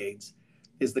decades,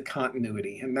 is the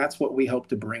continuity. And that's what we hope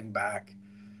to bring back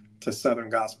to Southern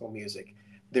gospel music.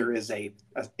 There is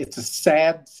it's a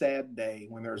sad, sad day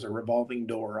when there's a revolving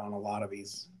door on a lot of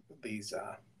these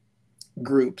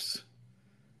groups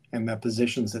and the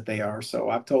positions that they are. So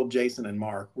I've told Jason and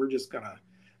Mark, we're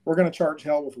gonna charge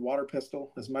hell with a water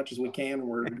pistol as much as we can, and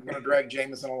we're gonna drag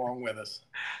Jameson along with us.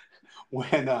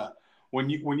 When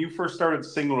you first started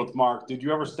singing with Mark, did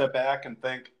you ever step back and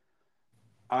think,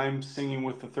 I'm singing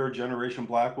with the third generation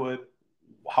Blackwood?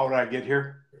 How did I get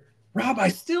here? Rob, I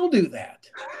still do that.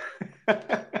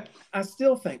 I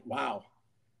still think, wow,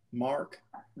 Mark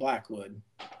Blackwood.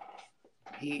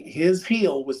 His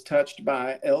heel was touched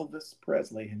by Elvis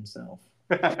Presley himself.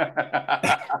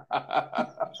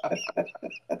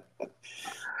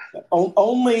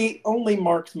 Only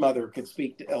Mark's mother could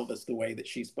speak to Elvis the way that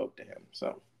she spoke to him.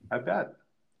 So I bet.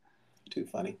 Too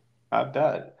funny. I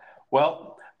bet.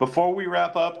 Well, Before we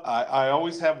wrap up, I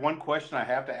always have one question I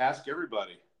have to ask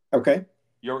everybody. Okay.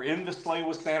 You're in the sleigh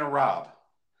with Santa Rob.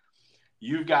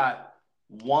 You've got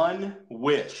one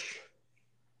wish.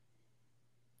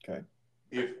 Okay.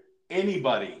 If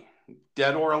anybody,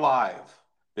 dead or alive,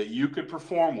 that you could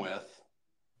perform with,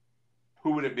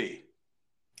 who would it be?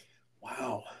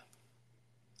 Wow.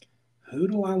 Who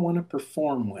do I want to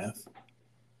perform with?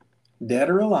 Dead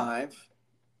or alive?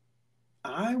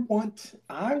 I want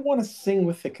to sing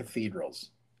with the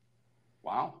cathedrals.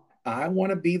 Wow. I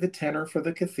want to be the tenor for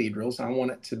the cathedrals. I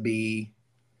want it to be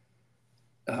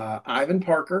Ivan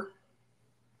Parker.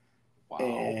 Wow.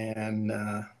 And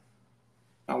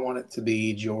I want it to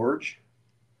be George.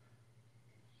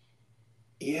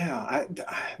 Yeah,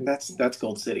 that's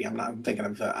Gold City. I'm thinking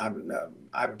of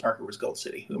Ivan Parker was Gold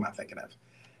City. Who am I thinking of?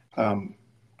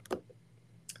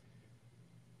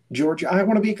 George. I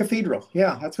want to be a cathedral.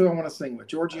 Yeah, that's who I want to sing with.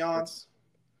 George Yance.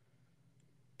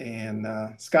 And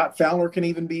Scott Fowler can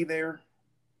even be there.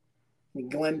 And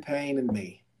Glenn Payne and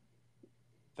me.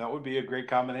 That would be a great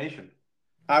combination.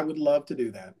 I would love to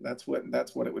do that. That's what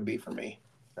it would be for me.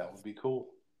 That would be cool.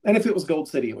 And if it was Gold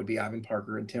City, it would be Ivan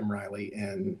Parker and Tim Riley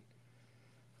and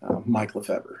Mike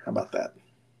Lefebvre. How about that?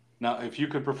 Now, if you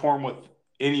could perform with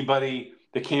anybody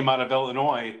that came out of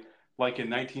Illinois, like in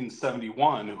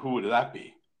 1971, who would that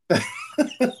be?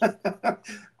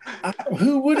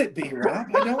 Who would it be, Rob?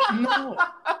 I don't know.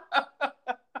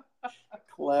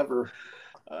 Clever.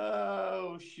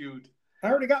 Oh, shoot. I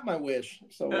already got my wish.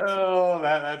 So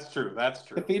that's true. That's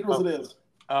true. Cathedrals it is.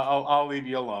 I'll leave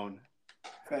you alone.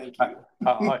 Thank you.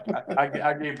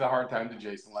 I gave the hard time to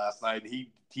Jason last night.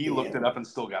 He looked it up and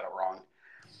still got it wrong.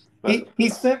 But, he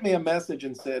sent me a message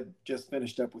and said, just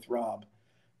finished up with Rob.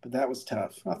 But that was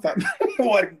tough. I thought it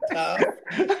wasn't tough.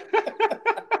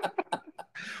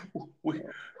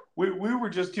 We were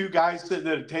just two guys sitting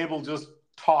at a table just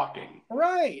talking.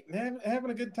 Right. Having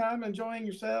a good time, enjoying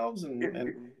yourselves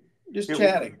and just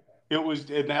chatting.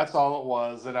 And that's all it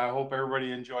was. And I hope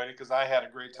everybody enjoyed it because I had a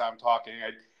great time talking.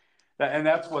 And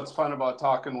that's what's fun about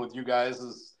talking with you guys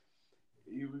is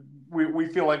we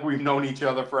feel like we've known each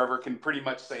other forever, can pretty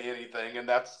much say anything. And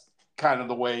that's kind of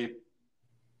the way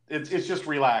it's just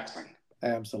relaxing.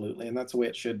 Absolutely. And that's the way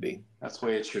it should be. That's the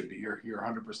way it should be. You're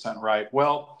 100% right.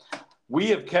 Well, we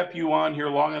have kept you on here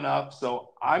long enough,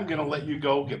 so I'm going to let you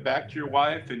go, get back to your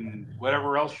wife and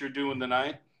whatever else you're doing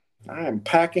tonight. I am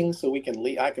packing so we can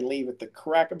leave. I can leave at the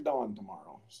crack of dawn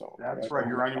tomorrow. So that's right.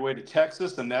 You're on your way to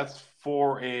Texas, and that's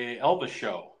for a Elvis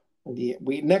show. Yeah,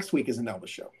 next week is an Elvis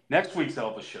show. Next week's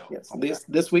Elvis show. Yes. Okay.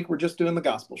 This week we're just doing the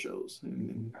gospel shows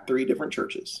in 3 different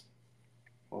churches.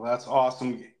 Well, that's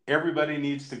awesome. Everybody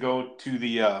needs to go to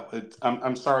the.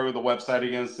 I'm sorry with the website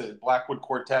again. It's at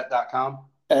blackwoodquartet.com.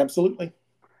 Absolutely.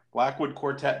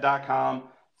 blackwoodquartet.com.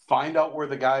 Find out where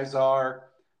the guys are.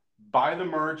 Buy the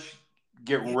merch.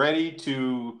 Get ready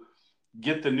to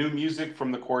get the new music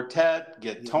from the quartet.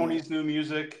 Get Tony's new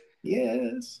music.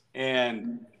 Yes.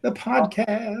 And the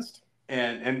podcast.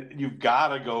 And you've got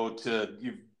to go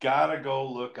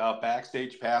look up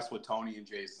Backstage Pass with Tony and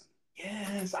Jason.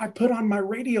 Yes, I put on my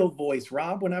radio voice,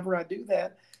 Rob, whenever I do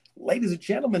that. Ladies and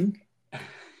gentlemen, I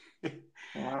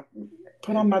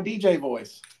put on my DJ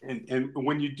voice. And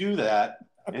when you do that,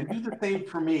 and do the same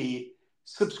for me,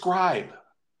 subscribe.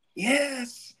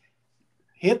 Yes.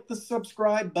 Hit the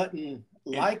subscribe button.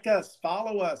 Like us.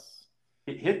 Follow us.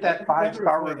 Hit that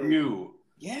 5-star review.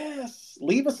 Yes.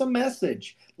 Leave us a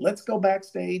message. Let's go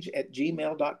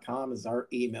backstage@gmail.com is our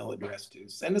email address too.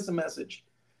 Send us a message.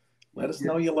 Let us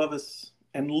know you love us.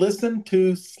 And listen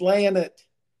to Slaying It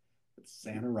with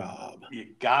Santa Rob.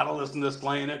 You got to listen to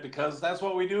Slaying It because that's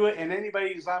what we do. And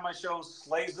anybody who's on my show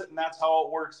slays it, and that's how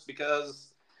it works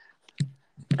because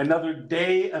another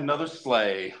day, another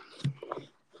slay.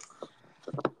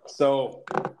 So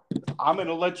I'm going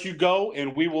to let you go,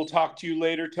 and we will talk to you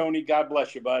later. Tony, God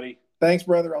bless you, buddy. Thanks,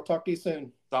 brother. I'll talk to you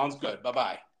soon. Sounds good.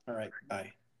 Bye-bye. All right.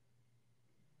 Bye.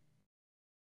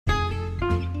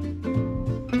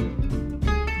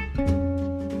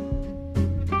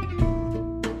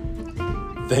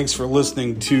 Thanks for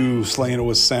listening to Slaying It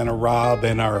with Santa Rob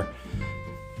and our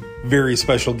very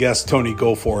special guest, Tony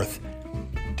Goforth.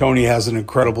 Tony has an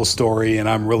incredible story, and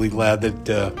I'm really glad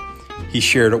that he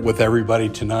shared it with everybody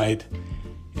tonight.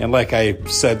 And like I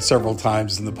said several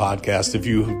times in the podcast, if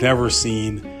you've never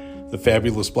seen the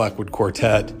fabulous Blackwood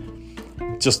Quartet,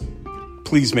 just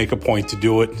please make a point to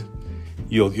do it.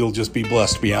 You'll just be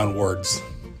blessed beyond words.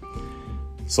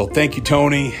 So thank you,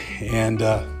 Tony, and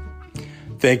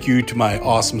thank you to my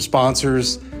awesome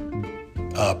sponsors,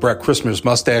 Brett Christmas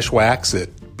Mustache Wax at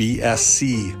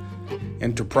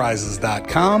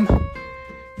bscenterprises.com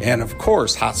And of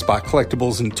course,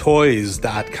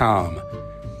 HotspotCollectiblesandToys.com.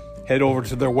 Head over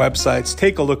to their websites,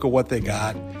 take a look at what they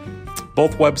got.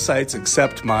 Both websites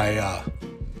accept my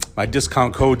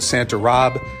discount code Santa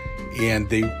Rob, and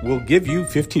they will give you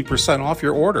 15% off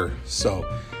your order. So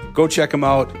go check them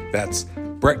out. That's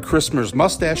Brett Christmer's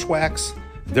Mustache Wax.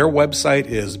 Their website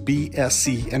is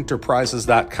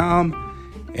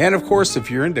bscenterprises.com. And of course,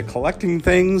 if you're into collecting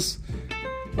things,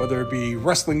 whether it be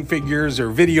wrestling figures or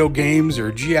video games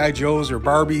or G.I. Joes or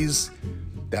Barbies,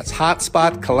 that's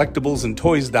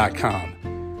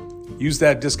HotspotCollectiblesandToys.com. Use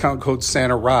that discount code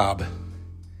Santa Rob.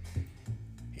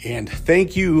 And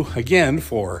thank you again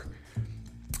for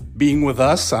being with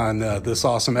us on this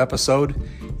awesome episode.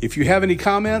 If you have any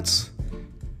comments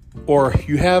or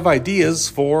you have ideas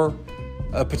for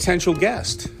a potential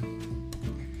guest,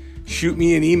 shoot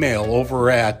me an email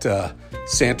over at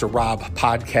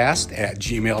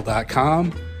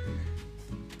santarobpodcast@gmail.com.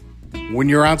 When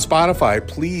you're on Spotify,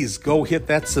 please go hit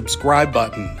that subscribe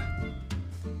button.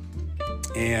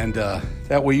 And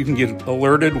that way you can get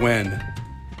alerted when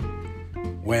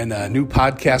a new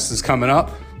podcast is coming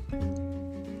up.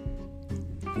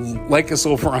 Like us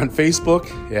over on Facebook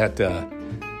at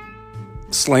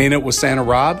Slaying It with Santa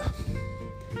Rob.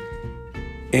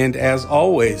 And as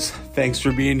always, thanks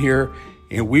for being here,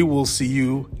 and we will see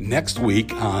you next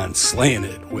week on Slaying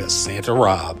It with Santa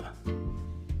Rob.